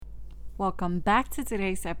Welcome back to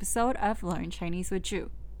today's episode of Learn Chinese with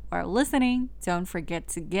Ju. While listening, don't forget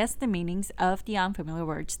to guess the meanings of the unfamiliar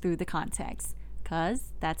words through the context,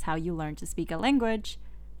 because that's how you learn to speak a language.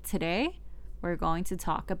 Today, we're going to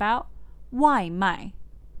talk about 外卖,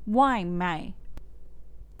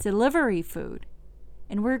 delivery food.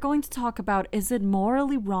 And we're going to talk about, is it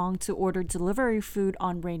morally wrong to order delivery food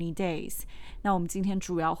on rainy days? 那我们今天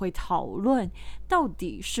主要会讨论，到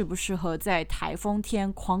底适不适合在台风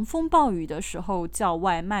天、狂风暴雨的时候叫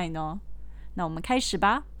外卖呢？那我们开始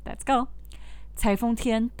吧 ，Let's go。台风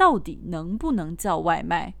天到底能不能叫外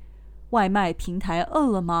卖？外卖平台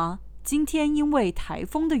饿了吗？今天因为台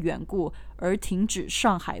风的缘故而停止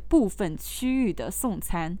上海部分区域的送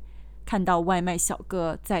餐。看到外卖小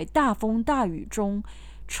哥在大风大雨中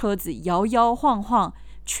车子摇摇晃晃，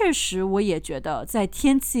确实我也觉得在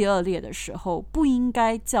天气恶劣的时候不应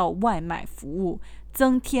该叫外卖服务，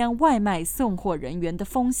增添外卖送货人员的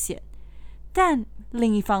风险。但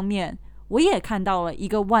另一方面，我也看到了一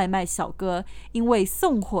个外卖小哥因为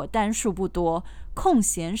送货单数不多，空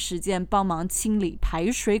闲时间帮忙清理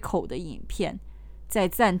排水口的影片。在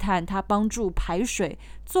赞叹他帮助排水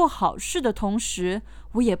做好事的同时，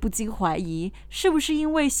我也不禁怀疑，是不是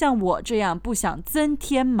因为像我这样不想增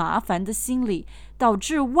添麻烦的心理，导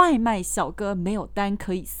致外卖小哥没有单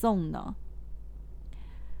可以送呢？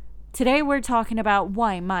 Today we're talking about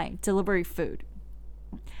外卖 delivery food.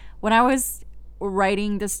 When I was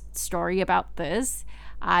writing this story about this,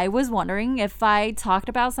 I was wondering if I talked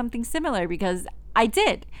about something similar because I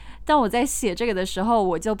did.当我在写这个的时候，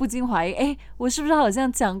我就不禁怀疑，我是不是好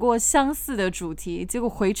像讲过相似的主题？结果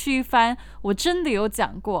回去一翻，我真的有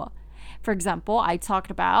讲过。For example, I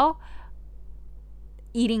talked about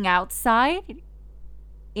eating outside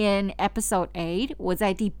in episode 8. 我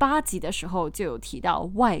在第8集的时候就有提到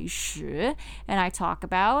外食 ，and I talk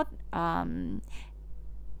about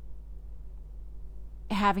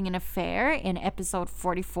having an affair in episode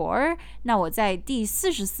 44. 那我在第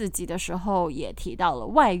44集的时候也提到了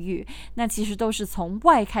外遇，那其实都是从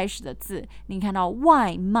外开始的字。你看到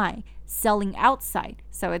外卖 selling outside,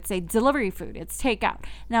 so it's a delivery food, it's takeout.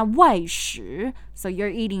 那外食 so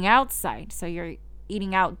you're eating outside, so you're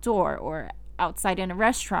eating outdoor or outside in a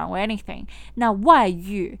restaurant or anything. 那外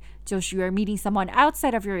遇就是 you're meeting someone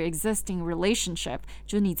outside of your existing relationship,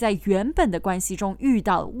 就是你在原本的关系中遇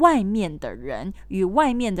到外面的人，与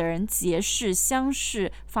外面的人结识、相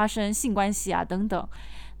识、发生性关系啊等等。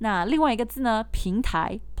那另外一个字呢，平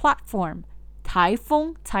台 platform。台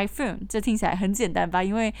风 typhoon 这听起来很简单吧，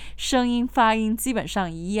因为声音发音基本上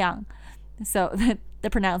一样。So the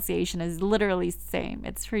pronunciation is literally the same.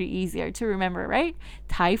 It's pretty easier to remember, right?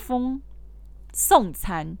 台风送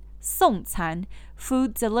餐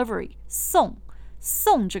food delivery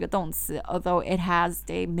送这个动词 although it has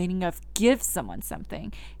the meaning of give someone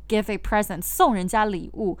something, give a present 送人家礼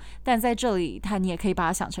物，但在这里你也可以把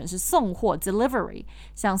它想成是送货 delivery，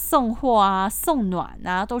 像送货啊送暖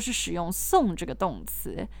啊都是使用送这个动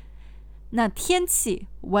词。那天气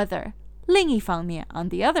weather 另一方面 on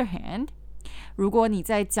the other hand，如果你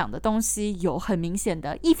在讲的东西有很明显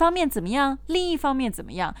的一方面怎么样，另一方面怎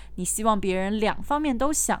么样，你希望别人两方面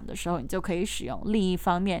都想的时候，你就可以使用另一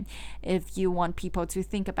方面。If you want people to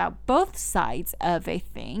think about both sides of a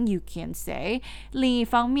thing, you can say 另一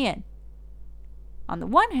方面。On the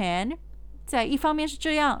one hand, 在一方面是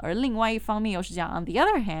这样，而另外一方面又是这样。On the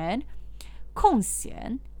other hand, 空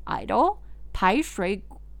闲 idle 排水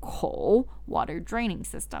口 water draining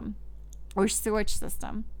system or sewage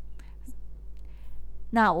system。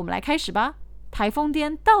那我们来开始吧。台风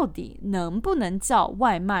天到底能不能叫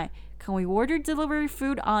外卖 ？Can we order delivery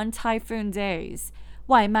food on typhoon days？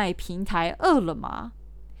 外卖平台饿了么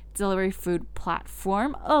 ？Delivery food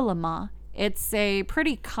platform 饿了么 ？It's a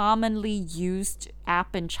pretty commonly used app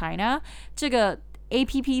in China. 这个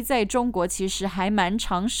APP 在中国其实还蛮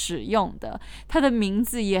常使用的，它的名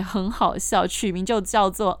字也很好笑，取名就叫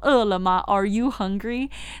做饿了吗 Are you hungry?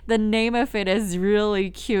 The name of it is really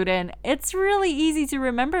cute and it's really easy to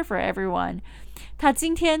remember for everyone. 它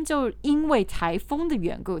今天就因为台风的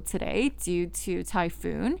缘故 today due to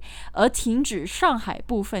typhoon 而停止上海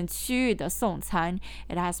部分区域的送餐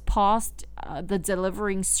It has paused the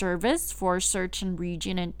delivering service for certain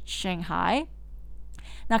region in Shanghai.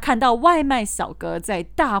那看到外卖小哥在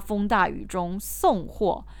大风大雨中送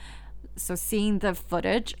货 So seeing the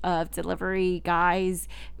footage of delivery guys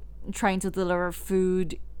trying to deliver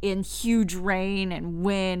food in huge rain and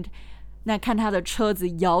wind 那看他的车子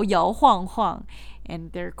摇摇晃晃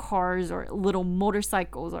and their cars or little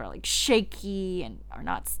motorcycles are like shaky and are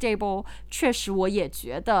not stable 确实我也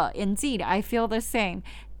觉得 Indeed, I feel the same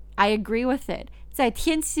I agree with it 在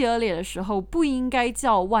天气恶劣的时候不应该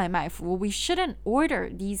叫外卖服务。 We shouldn't order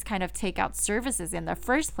these kind of takeout services in the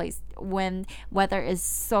first place when weather is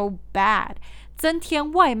so bad. 增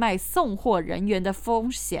添外卖送货人员的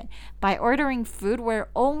风险 By ordering food, we're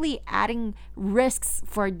only adding risks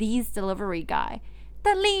for these delivery guy.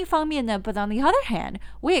 但另一方面呢 But on the other hand,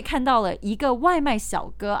 我也看到了一个外卖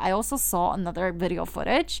小哥 I also saw another video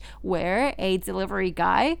footage where a delivery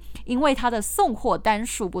guy 因为他的送货单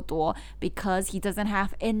数不多 Because he doesn't have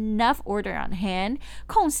enough order on hand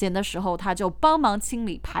空闲的时候他就帮忙清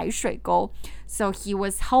理排水沟 So he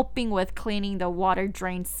was helping with cleaning the water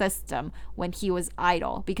drain system when he was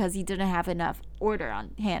idle Because he didn't have enough order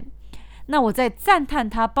on hand那我在赞叹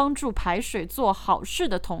他帮助排水做好事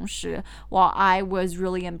的同时 While I was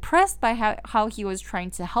really impressed by how he was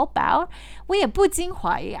trying to help out 我也不禁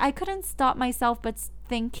怀疑 I couldn't stop myself but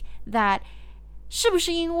think that 是不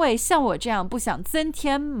是因为像我这样不想增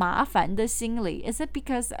添麻烦的心理 Is it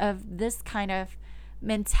because of this kind of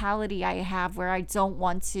mentality I have where I don't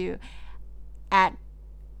want to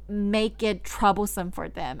make it troublesome for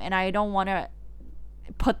them and I don't want to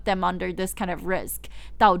put them under this kind of risk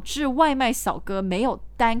导致外卖小哥没有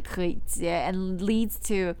单可以接 and leads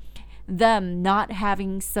to them not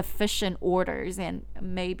having sufficient orders and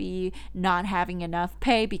maybe not having enough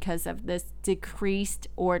pay because of this decreased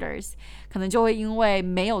orders 可能就会因为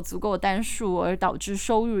没有足够的单数而导致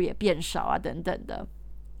收入也变少啊等等的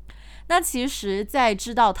那其实在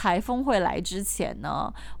知道台风会来之前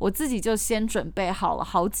呢我自己就先准备好了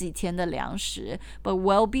好几天的粮食 But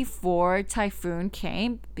well before typhoon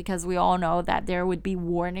came because we all know that there would be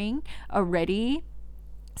warning already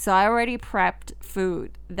So I already prepped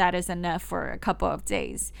food that is enough for a couple of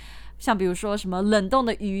days像比如说什么冷冻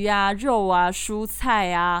的鱼啊肉啊蔬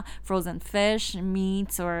菜啊 frozen fish,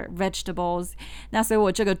 meats or vegetables 那所以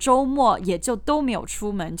我这个周末也就都没有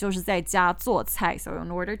出门就是在家做菜 So in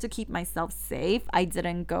order to keep myself safe I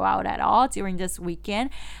didn't go out at all during this weekend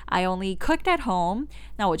I only cooked at home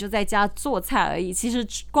那我就在家做菜而已其实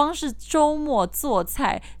光是周末做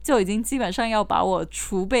菜就已经基本上要把我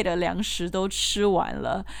储备的粮食都吃完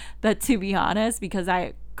了 But to be honest because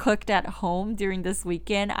I cooked at home during this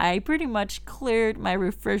weekend, I pretty much cleared my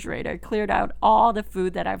refrigerator, cleared out all the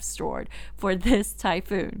food that I've stored for this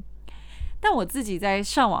typhoon. 但我自己在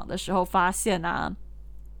上网的时候发现啊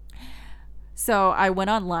So I went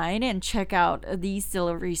online and checked out these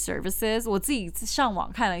delivery services. 我自己上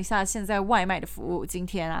网看了一下现在外卖的服务今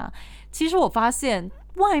天啊其实我发现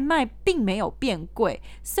外卖并没有变贵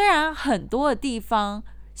虽然很多的地方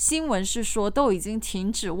新闻是说都已经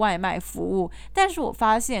停止外卖服务但是我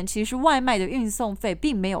发现其实外卖的运送费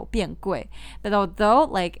并没有变贵 But although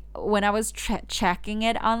like when I was checking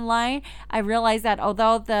it online I realized that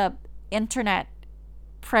although the internet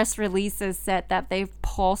press releases said that they've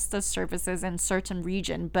paused the services in certain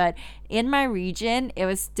region but in my region it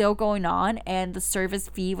was still going on and the service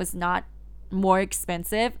fee was not more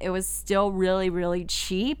expensive it was still really really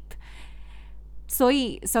cheap so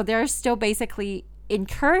they're still basically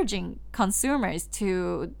encouraging consumers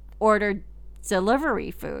to order delivery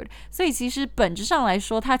food 所以其实本质上来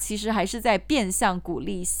说它其实还是在变相鼓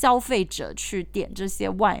励消费者去点这些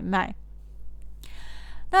外卖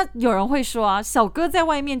那有人会说啊小哥在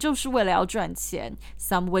外面就是为了要赚钱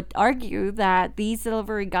Some would argue that these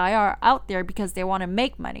delivery guys are out there because they want to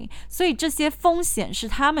make money 所以这些风险是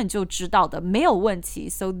他们就知道的没有问题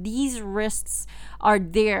So these risks are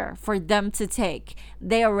there for them to take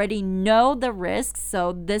They already know the risks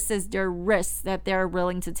So this is their risk that they're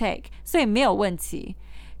willing to take 所以没有问题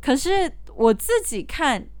可是我自己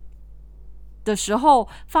看的时候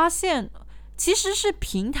发现其实是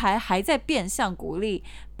平台还在变相鼓励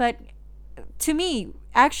But to me,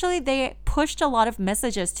 actually they pushed a lot of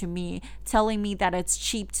messages to me telling me that it's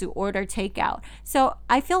cheap to order takeout. So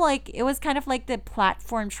I feel like it was kind of like the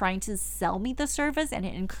platform trying to sell me the service and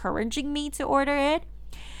encouraging me to order it.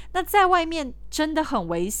 那在外面真的很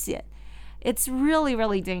危险 It's really,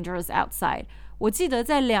 really dangerous outside. 我记得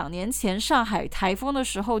在2年前上海台风的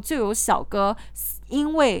时候就有小哥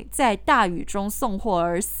因为在大雨中送货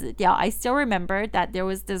而死掉 I still remember that there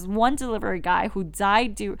was this one delivery guy who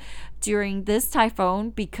died during this typhoon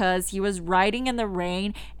because he was riding in the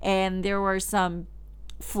rain and there were some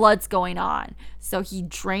floods going on so he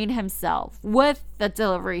drained himself with the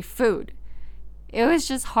delivery food It was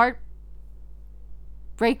just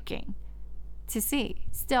heartbreaking to see.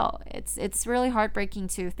 Still, it's really heartbreaking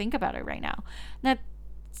to think about it right now. 那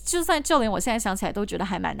就连我现在想起来都觉得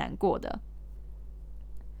还蛮难过的。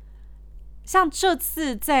像这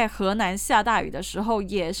次在河南下大雨的时候，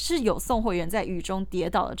也是有送货员在雨中跌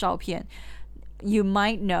倒的照片。you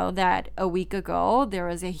might know that a week ago there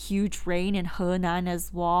was a huge rain in Henan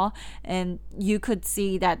as well, and you could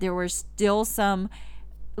see that there were still some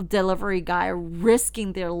delivery guy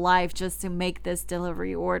risking their life just to make this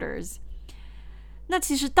delivery orders. 那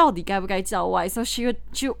其实到底该不该叫外 So she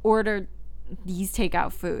ordered these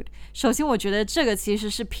takeout food. 首先我觉得这个其实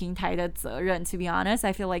是平台的责任 To be honest,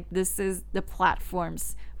 I feel like this is the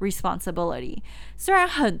platform's responsibility. 虽然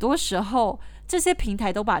很多时候这些平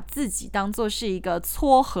台都把自己当作是一个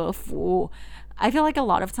撮合服务I feel like a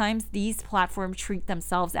lot of times these platforms treat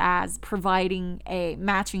themselves as providing a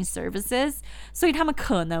matching services, 所以他们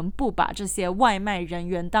可能不把这些外卖人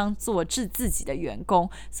员当作是自己的员工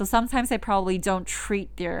So sometimes they probably don't treat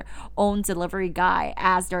their own delivery guy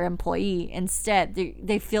as their employee. Instead,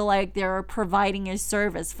 they feel like they're providing a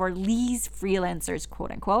service for these freelancers,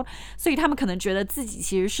 quote unquote. 所以他们可能觉得自己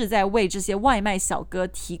其实是在为这些外卖小哥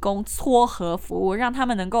提供撮合服务，让他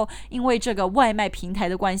们能够因为这个外卖平台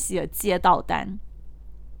的关系而接到单。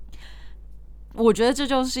我觉得这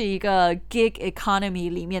就是一个 gig economy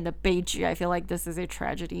里面的悲剧 I feel like this is a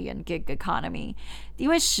tragedy in gig economy 因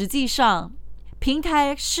为实际上平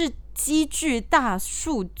台是基据大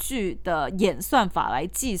数据的演算法来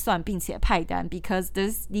计算并且派单 because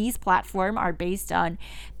these platforms are based on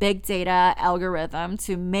big data algorithm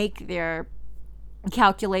to make their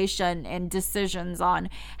calculation and decisions on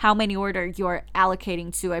how many orders you're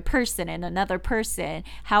allocating to a person and another person,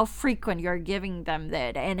 how frequent you're giving them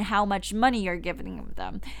that, and how much money you're giving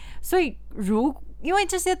them. 所以因为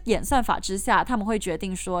这些演算法之下，他们会决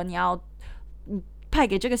定说你要派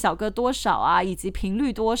给这个小哥多少啊，以及频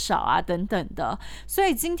率多少啊等等的。所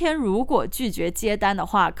以今天如果拒绝接单的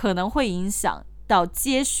话，可能会影响到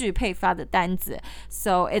接续配发的单子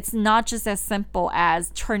So it's not just as simple as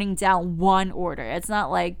turning down one order. It's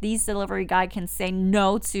not like these delivery guy can say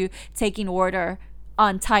no to taking order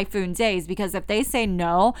on typhoon days because if they say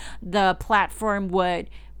no, the platform would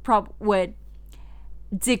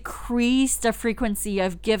decrease the frequency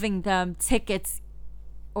of giving them tickets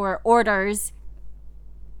or orders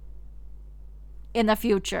in the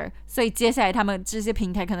future. 所以接下来他们这些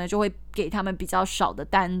平台可能就会给他们比较少的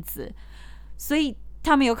单子。所以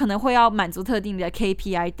他们有可能会要满足特定的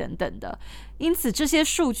KPI 等等的，因此这些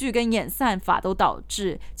数据跟演算法都导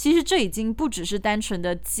致，其实这已经不只是单纯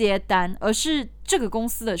的接单，而是这个公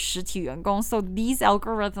司的实体员工。So these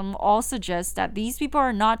algorithms all suggest that these people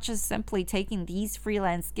are not just simply taking these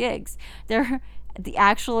freelance gigs. They're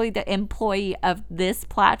actually the employee of this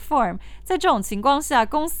platform. 在这种情况下，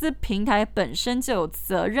公司平台本身就有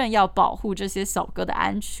责任要保护这些小哥的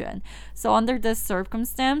安全。So under this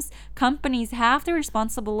circumstance, companies have the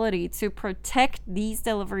responsibility to protect these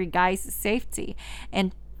delivery guys' safety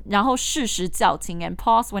and 然后适时叫停 and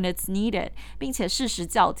pause when it's needed, 并且适时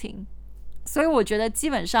叫停。所以我觉得基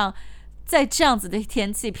本上在这样子的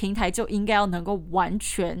天气，平台就应该要能够完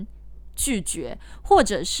全拒绝，或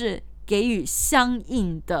者是给予相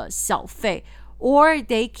应的小费 or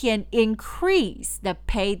they can increase the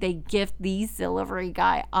pay they give these delivery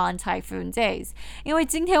guy on typhoon days. 因为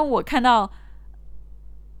今天我看到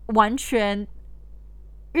完全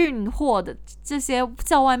运货的这些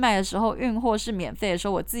叫外卖的时候，运货是免费的时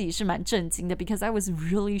候，我自己是蛮震惊的 because I was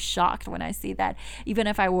really shocked when I see that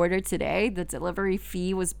even if I ordered today, the delivery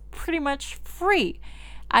fee was pretty much free.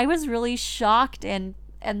 I was really shocked and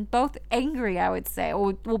both angry, I would say.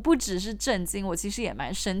 我不只是震惊，我其实也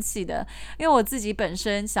蛮生气的，因为我自己本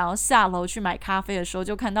身想要下楼去买咖啡的时候，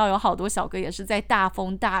就看到有好多小哥也是在大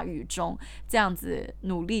风大雨中这样子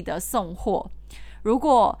努力的送货。如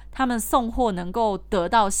果他们送货能够得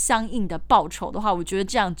到相应的报酬的话，我觉得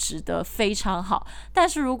这样值得非常好。但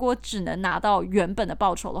是如果只能拿到原本的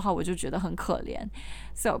报酬的话，我就觉得很可怜。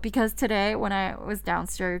So because today when I was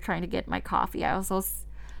downstairs trying to get my coffee, I also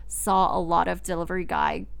saw a lot of delivery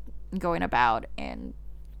guy going about and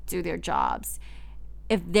do their jobs.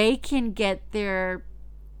 If they can get their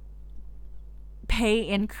pay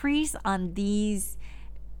increase on these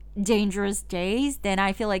dangerous days, then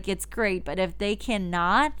I feel like it's great. But if they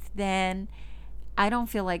cannot, then I don't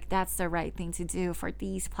feel like that's the right thing to do for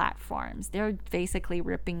these platforms. They're basically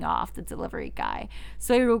ripping off the delivery guy.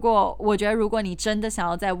 所以我觉得如果你真的想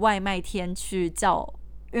要在外卖天去叫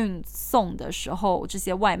运送的时候这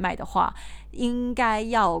些外卖的话，应该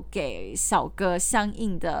要给小哥相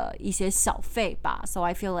应的一些小费吧。 So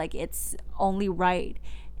I feel like it's only right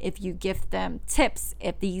if you give them tips.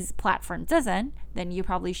 If these platform doesn't, then you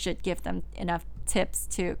probably should give them enough tips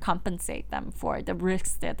to compensate them for the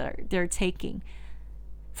risks that they're taking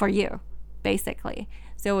for you, basically.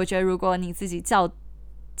 所以我觉得如果你自己叫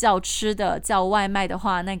吃的叫外卖的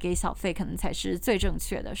话，那给小费可能才是最正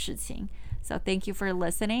确的事情。So thank you for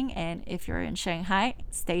listening, and if you're in Shanghai,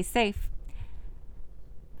 stay safe.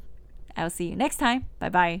 I'll see you next time. Bye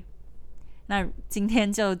bye. 那今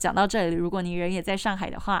天就讲到这里，如果你人也在上海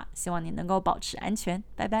的话，希望你能够保持安全。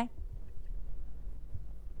拜拜。